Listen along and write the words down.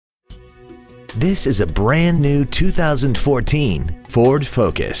This is a brand new 2014 Ford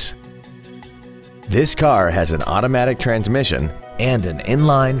Focus. This car has an automatic transmission and an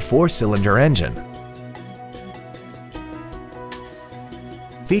inline 4-cylinder engine.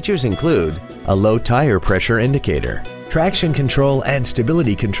 Features include a low tire pressure indicator, traction control and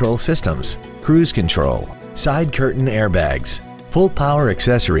stability control systems, cruise control, side curtain airbags, full power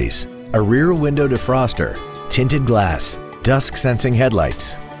accessories, a rear window defroster, tinted glass, dusk sensing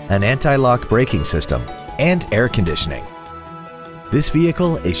headlights, an anti-lock braking system, and air conditioning. This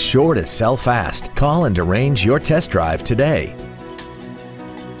vehicle is sure to sell fast. Call and arrange your test drive today.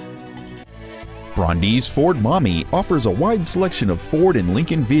 Brondis Ford Maumee offers a wide selection of Ford and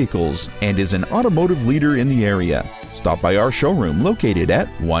Lincoln vehicles and is an automotive leader in the area. Stop by our showroom located at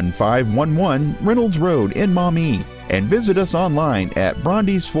 1511 Reynolds Road in Maumee and visit us online at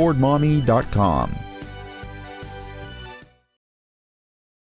brondisfordmaumee.com.